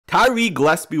Tyree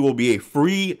Gillespie will be a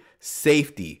free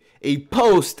safety, a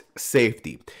post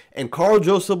safety, and Karl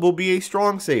Joseph will be a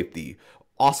strong safety,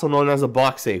 also known as a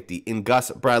box safety in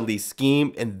Gus Bradley's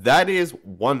scheme, and that is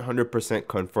 100%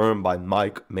 confirmed by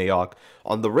Mike Mayock.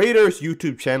 On the Raiders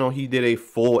YouTube channel, he did a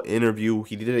full interview.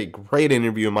 He did a great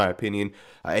interview in my opinion,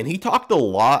 and he talked a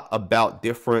lot about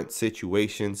different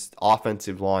situations,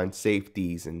 offensive line,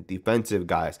 safeties, and defensive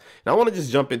guys. And I want to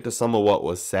just jump into some of what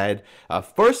was said.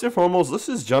 First and foremost, let's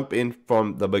just jump in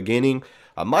from the beginning.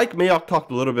 Mike Mayock talked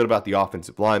a little bit about the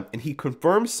offensive line, and he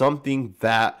confirmed something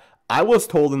that I was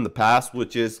told in the past,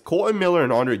 which is Kolton Millers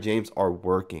and Andre James are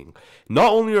working.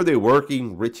 Not only are they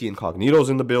working, Richie Incognito's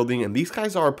in the building, and these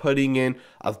guys are putting in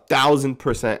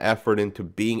 1,000% effort into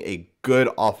being a good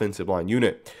offensive line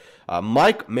unit.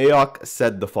 Mike Mayock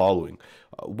said the following: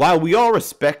 while we all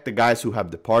respect the guys who have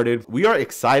departed, we are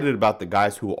excited about the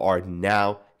guys who are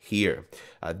now here.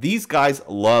 These guys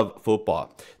love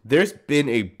football. There's been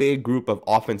a big group of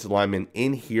offensive linemen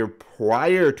in here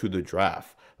prior to the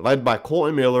draft, led by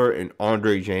Kolton Millers and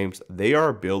Andre James. They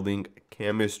are building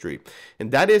chemistry.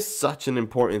 And that is such an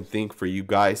important thing for you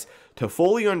guys to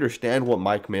fully understand what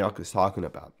Mike Mayock is talking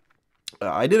about.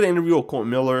 I did an interview with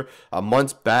Kolton Millers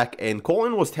months back, and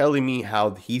Kolton was telling me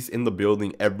how he's in the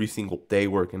building every single day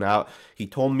working out. He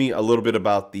told me a little bit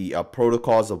about the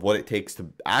protocols of what it takes to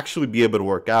actually be able to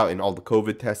work out and all the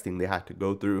COVID testing they had to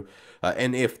go through.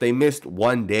 And if they missed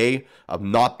one day of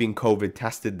not being COVID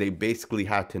tested, they basically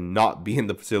had to not be in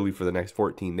the facility for the next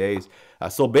 14 days.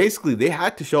 So basically, they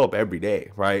had to show up every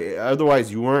day, right?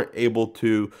 Otherwise, you weren't able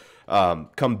to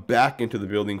come back into the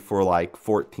building for like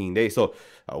 14 days. So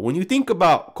when you think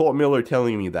about Kolton Millers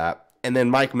telling me that, and then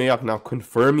Mike Mayock now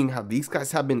confirming how these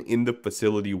guys have been in the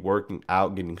facility working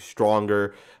out, getting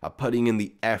stronger, putting in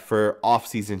the effort,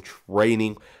 off-season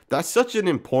training, that's such an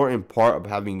important part of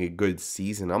having a good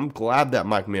season. I'm glad that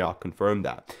Mike Mayock confirmed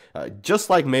that. Just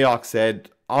like Mayock said,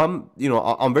 I'm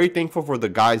very thankful for the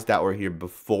guys that were here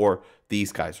before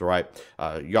these guys, right?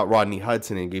 You got Rodney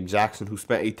Hudson and Gabe Jackson, who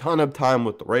spent a ton of time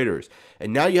with the Raiders.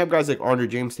 And now you have guys like Andre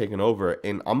James taking over,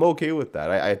 and I'm okay with that.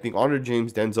 I think Andre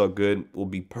James, Denzel Good will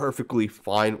be perfectly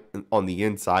fine on the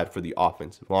inside for the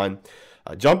offensive line.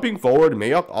 Jumping forward,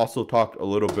 Mayock also talked a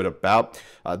little bit about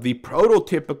the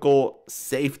prototypical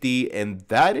safety, and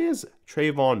that is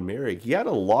Trevon Moehrig. He had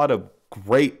a lot of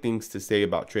great things to say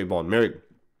about Trevon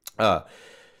Moehrig.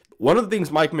 One of the things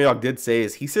Mike Mayock did say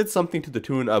is he said something to the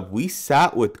tune of, we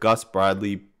sat with Gus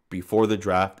Bradley before the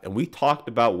draft and we talked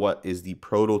about what is the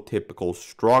prototypical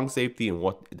strong safety and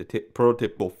what the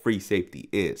prototypical free safety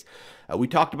is. We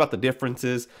talked about the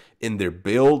differences in their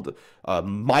build.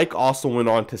 Mike also went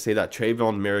on to say that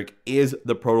Trevon Moehrig is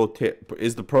the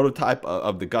prototype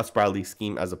of the Gus Bradley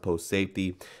scheme as a post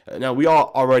safety. Now we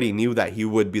all already knew that he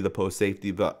would be the post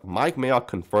safety, but Mike Mayock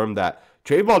confirmed that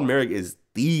Trevon Moehrig is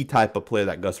the type of player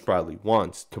that Gus Bradley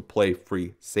wants to play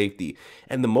free safety.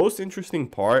 And the most interesting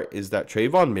part is that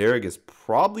Trevon Moehrig is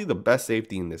probably the best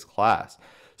safety in this class.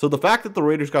 So the fact that the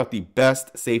Raiders got the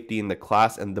best safety in the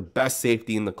class, and the best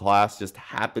safety in the class just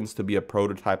happens to be a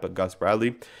prototype of Gus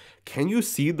Bradley, can you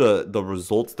see the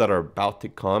results that are about to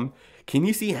come? Can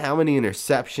you see how many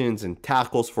interceptions and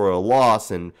tackles for a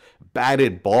loss and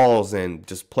batted balls and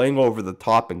just playing over the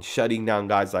top and shutting down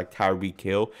guys like Tyree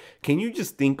Gillespie? Can you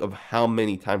just think of how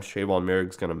many times Trevon Moehrig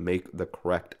is going to make the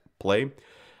correct play?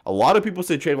 A lot of people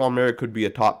say Trevon Moehrig could be a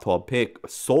top 12 pick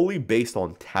solely based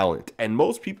on talent. And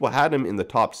most people had him in the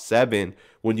top 7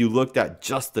 when you looked at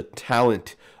just the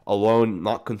talent alone,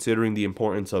 not considering the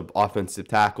importance of offensive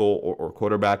tackle or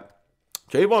quarterback.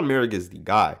 Trevon Moehrig is the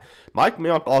guy. Mike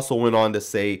Mayock also went on to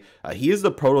say he is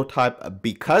the prototype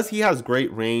because he has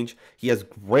great range, he has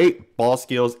great ball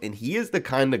skills, and he is the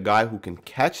kind of guy who can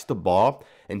catch the ball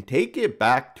and take it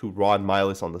back to Ron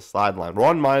Milus on the sideline.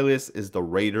 Ron Milus is the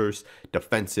Raiders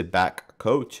defensive back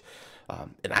coach.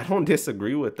 And I don't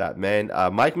disagree with that, man.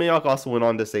 Mike Mayock also went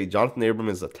on to say Johnathan Abram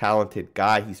is a talented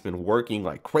guy. He's been working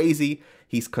like crazy.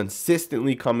 He's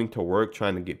consistently coming to work,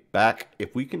 trying to get back.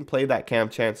 If we can play that Cam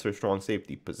Chancellor strong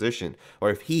safety position, or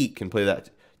if he can play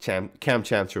that Cam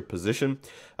Chancellor position.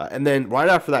 And then right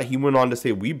after that, he went on to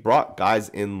say we brought guys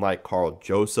in like Karl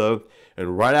Joseph.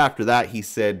 And right after that, he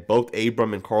said both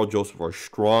Abram and Karl Joseph are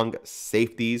strong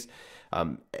safeties.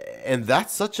 And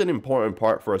that's such an important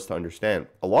part for us to understand.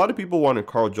 A lot of people wanted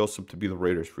Karl Joseph to be the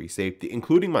Raiders free safety,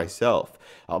 including myself.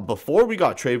 Before we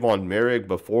got Trevon Moehrig,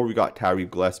 before we got Tyree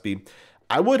Gillespie,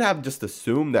 I would have just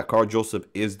assumed that Karl Joseph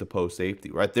is the post safety,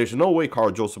 right? There's no way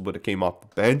Karl Joseph would have came off the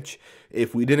bench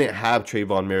if we didn't have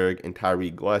Trevon Moehrig and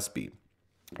Tyree Gillespie.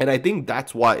 And I think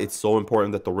that's why it's so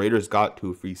important that the Raiders got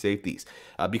 2 free safeties.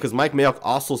 Because Mike Mayock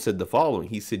also said the following.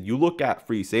 He said, you look at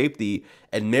free safety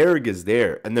and Moehrig is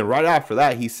there. And then right after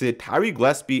that, he said, Tyree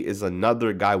Gillespie is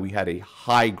another guy we had a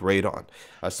high grade on.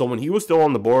 So when he was still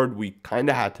on the board, we kind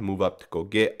of had to move up to go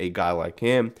get a guy like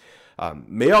him.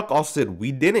 Mayock also said,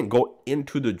 we didn't go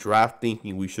into the draft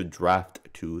thinking we should draft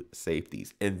 2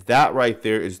 safeties. And that right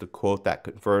there is the quote that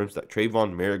confirms that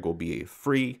Trevon Moehrig will be a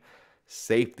free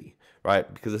safety.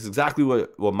 Right, because it's exactly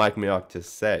what Mike Mayock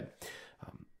just said.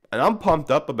 And I'm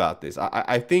pumped up about this.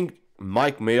 I think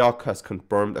Mike Mayock has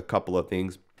confirmed a couple of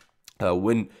things.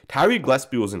 When Tyree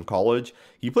Gillespie was in college,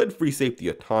 he played free safety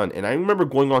a ton. And I remember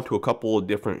going on to a couple of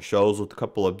different shows with a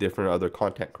couple of different other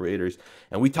content creators.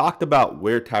 And we talked about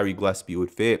where Tyree Gillespie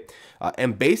would fit.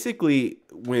 And basically,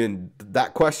 when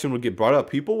that question would get brought up,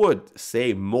 people would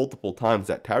say multiple times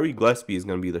that Tyree Gillespie is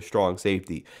going to be the strong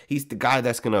safety. He's the guy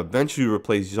that's going to eventually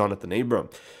replace Johnathan Abram.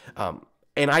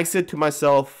 And I said to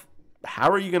myself,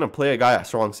 how are you going to play a guy at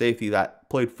strong safety that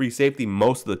played free safety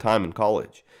most of the time in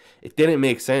college? It didn't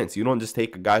make sense. You don't just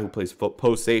take a guy who plays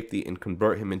post safety and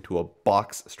convert him into a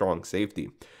box strong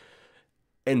safety.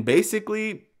 And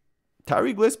basically,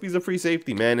 Tyree Gillespie is a free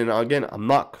safety, man. And again, I'm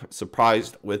not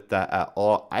surprised with that at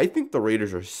all. I think the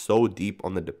Raiders are so deep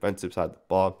on the defensive side of the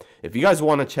ball. If you guys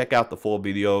want to check out the full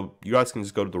video, you guys can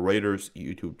just go to the Raiders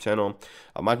YouTube channel.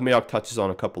 Mike Mayock touches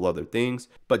on a couple other things.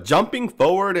 But jumping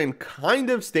forward and kind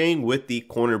of staying with the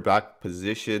cornerback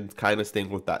position, kind of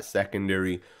staying with that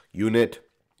secondary unit,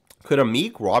 could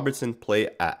Amik Robertson play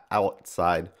at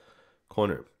outside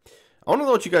corner? I want to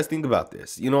know what you guys think about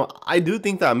this. You know, I do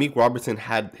think that Amik Robertson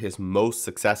had his most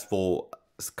successful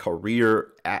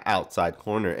career at outside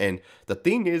corner. And the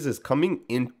thing is coming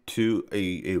into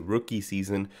a rookie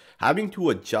season, having to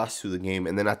adjust to the game,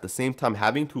 and then at the same time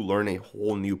having to learn a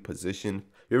whole new position,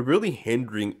 you're really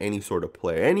hindering any sort of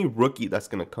player. Any rookie that's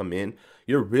going to come in,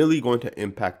 you're really going to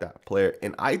impact that player.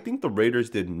 And I think the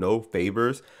Raiders did no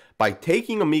favors by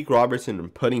taking Amik Robertson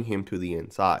and putting him to the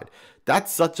inside.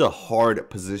 That's such a hard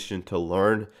position to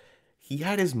learn. He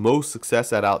had his most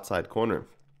success at outside corner.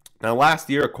 Now, last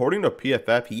year, according to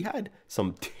PFF, he had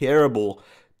some terrible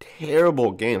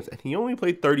games. And he only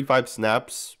played 35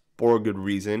 snaps for a good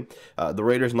reason. The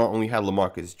Raiders not only had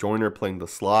LaMarcus Joyner playing the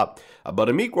slot, but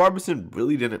Amik Robertson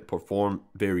really didn't perform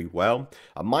very well.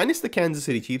 Minus the Kansas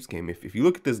City Chiefs game. If you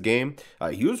look at this game,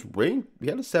 he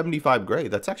had a 75 grade.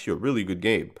 That's actually a really good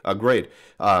grade.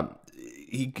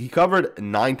 He covered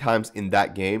 9 times in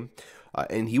that game.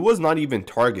 And he was not even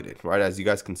targeted, right? As you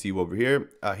guys can see over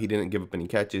here, he didn't give up any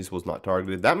catches, was not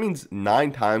targeted. That means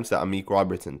 9 times that Amik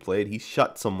Robertson played, he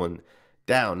shut someone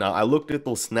down. Now, I looked at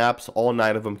those snaps. All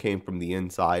 9 of them came from the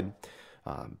inside.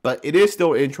 But it is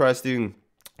still interesting.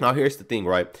 Now, here's the thing,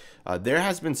 right? There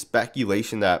has been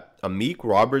speculation that Amik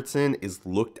Robertson is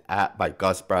looked at by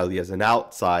Gus Bradley as an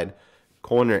outside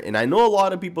corner. And I know a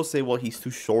lot of people say, well, he's too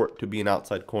short to be an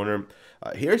outside corner.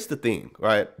 Here's the thing,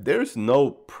 right? There's no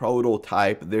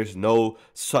prototype. There's no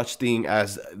such thing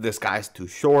as this guy's too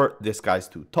short, this guy's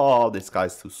too tall, this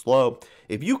guy's too slow.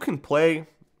 If you can play,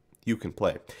 you can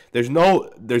play. There's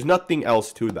nothing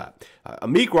else to that.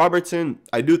 Amik Robertson,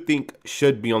 I do think,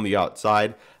 should be on the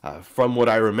outside. From what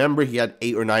I remember, he had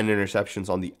 8 or 9 interceptions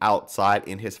on the outside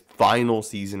in his final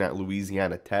season at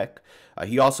Louisiana Tech.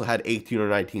 He also had 18 or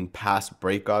 19 pass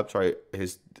breakups, right?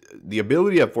 The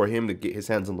ability for him to get his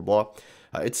hands on the ball,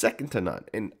 it's second to none.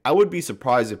 And I would be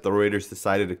surprised if the Raiders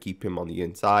decided to keep him on the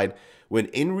inside, when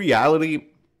in reality,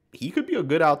 he could be a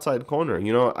good outside corner.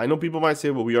 You know, I know people might say,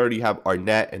 well, we already have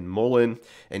Arnett and Mullen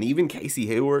and even Casey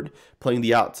Hayward playing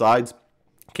the outsides.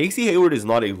 Casey Hayward is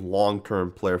not a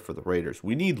long-term player for the Raiders.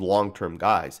 We need long-term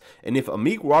guys. And if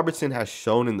Amik Robertson has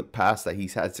shown in the past that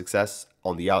he's had success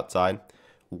on the outside,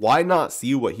 why not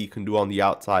see what he can do on the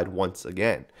outside once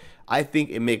again? I think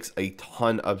it makes a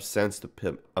ton of sense to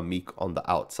put Amik on the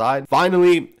outside.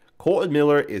 Finally, Kolton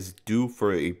Millers is due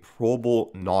for a Pro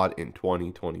Bowl nod in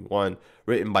 2021,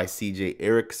 written by CJ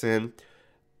Erickson.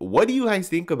 What do you guys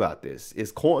think about this?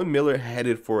 Is Kolton Millers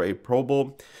headed for a Pro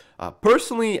Bowl?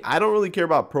 Personally, I don't really care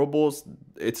about Pro Bowls.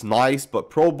 It's nice,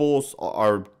 but Pro Bowls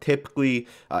are typically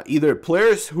either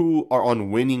players who are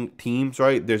on winning teams,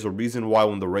 right? There's a reason why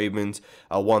when the Ravens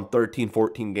won 13,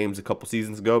 14 games a couple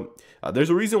seasons ago,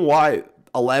 there's a reason why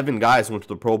 11 guys went to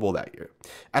the Pro Bowl that year.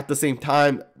 At the same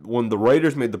time, when the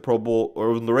Raiders made the Pro Bowl,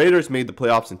 or when the Raiders made the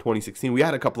playoffs in 2016, we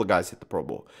had a couple of guys hit the Pro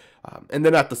Bowl. And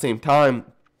then at the same time,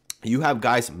 you have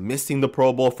guys missing the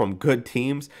Pro Bowl from good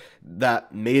teams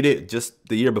that made it just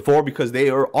the year before because they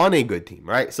are on a good team,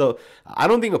 right? So I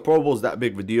don't think a Pro Bowl is that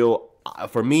big of a deal.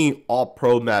 For me, all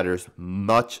pro matters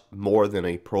much more than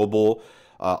a Pro Bowl.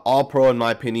 All Pro, in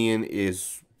my opinion,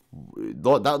 is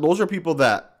those are people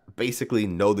that basically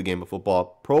know the game of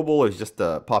football. Pro Bowl is just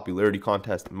a popularity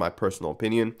contest, in my personal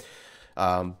opinion.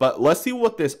 But let's see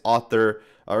what this author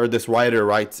or this writer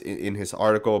writes in his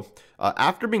article.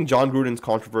 After being John Gruden's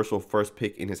controversial first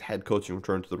pick in his head coaching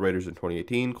return to the Raiders in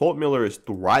 2018, Kolton Millers is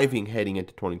thriving heading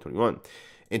into 2021.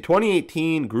 In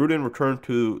 2018, Gruden returned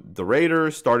to the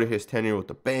Raiders, started his tenure with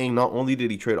a bang. Not only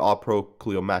did he trade All-Pro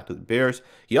Khalil Mack to the Bears,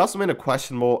 he also made a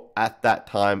questionable, at that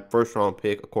time, first-round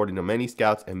pick, according to many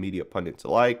scouts and media pundits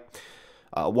alike.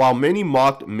 While many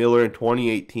mocked Miller in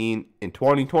 2018, in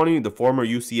 2020, the former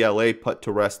UCLA put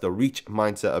to rest the reach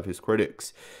mindset of his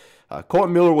critics.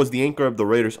 Kolton Miller was the anchor of the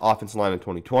Raiders' offensive line in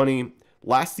 2020.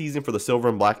 Last season for the Silver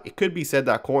and Black, it could be said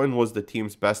that Kolton was the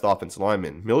team's best offensive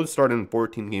lineman. Miller started in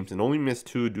 14 games and only missed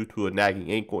 2 due to a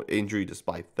nagging ankle injury.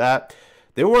 Despite that,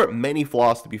 there were many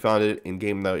flaws to be found in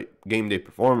game day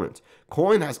performance.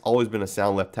 Kolton has always been a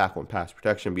sound left tackle in pass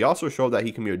protection, but he also showed that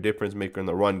he can be a difference maker in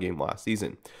the run game last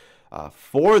season.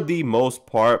 For the most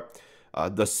part,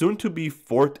 the soon-to-be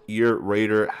fourth-year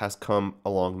Raider has come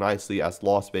along nicely as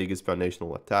Las Vegas' foundational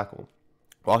left tackle.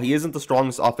 While he isn't the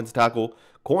strongest offensive tackle,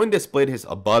 Kolton displayed his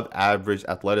above-average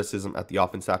athleticism at the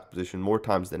offensive tackle position more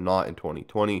times than not in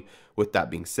 2020. With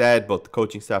that being said, both the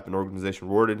coaching staff and organization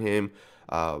rewarded him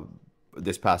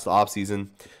this past offseason.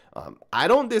 I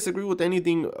don't disagree with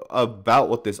anything about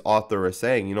what this author is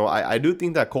saying. You know, I do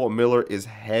think that Kolton Miller is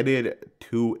headed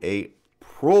to a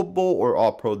Pro Bowl or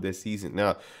All-Pro this season.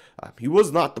 Now, he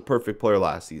was not the perfect player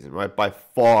last season, right? By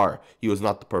far, he was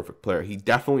not the perfect player. He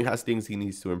definitely has things he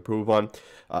needs to improve on.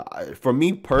 For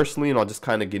me personally, and I'll just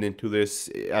kind of get into this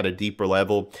at a deeper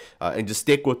level, and just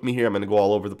stick with me here. I'm going to go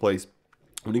all over the place.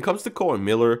 When it comes to Kolton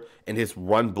Miller and his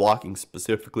run blocking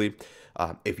specifically,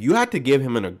 if you had to give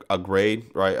him a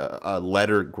grade, right, a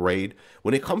letter grade,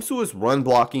 when it comes to his run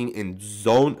blocking in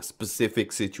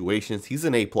zone-specific situations, he's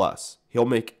an A+. He'll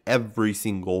make every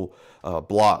single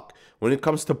block. When it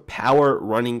comes to power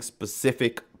running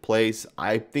specific plays,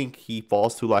 I think he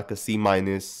falls to like a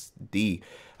C-D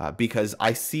because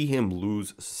I see him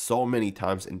lose so many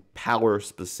times in power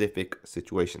specific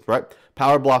situations, right?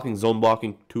 Power blocking, zone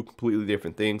blocking, two completely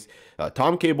different things.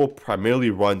 Tom Cable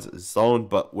primarily runs zone,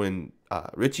 but when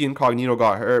Richie Incognito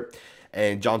got hurt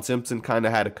and John Simpson kind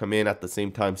of had to come in at the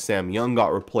same time Sam Young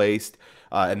got replaced,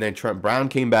 and then Trent Brown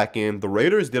came back in, the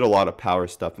Raiders did a lot of power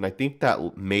stuff, and I think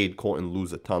that made Kolton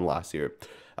lose a ton last year.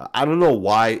 I don't know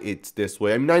why it's this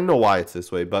way. I mean, I know why it's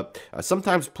this way, but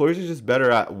sometimes players are just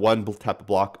better at one type of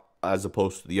block as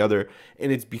opposed to the other,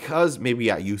 and it's because maybe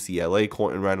at UCLA,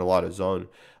 Kolton ran a lot of zone.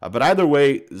 But either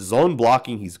way, zone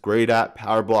blocking he's great at,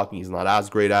 power blocking he's not as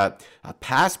great at.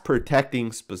 Pass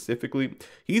protecting specifically,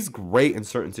 he's great in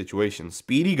certain situations.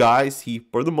 Speedy guys, he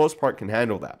for the most part can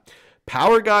handle that.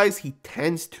 Power guys, he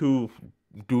tends to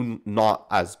do not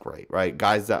as great, right?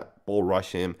 Guys that bull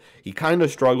rush him, he kind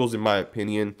of struggles in my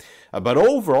opinion. But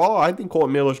overall, I think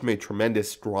Kolton Millers made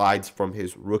tremendous strides from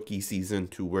his rookie season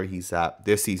to where he's at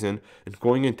this season. And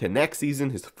going into next season,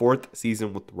 his 4th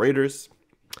season with the Raiders,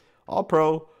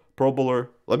 All-Pro, Pro Bowler.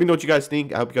 Let me know what you guys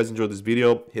think. I hope you guys enjoyed this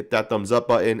video. Hit that thumbs up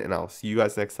button, and I'll see you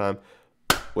guys next time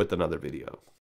with another video.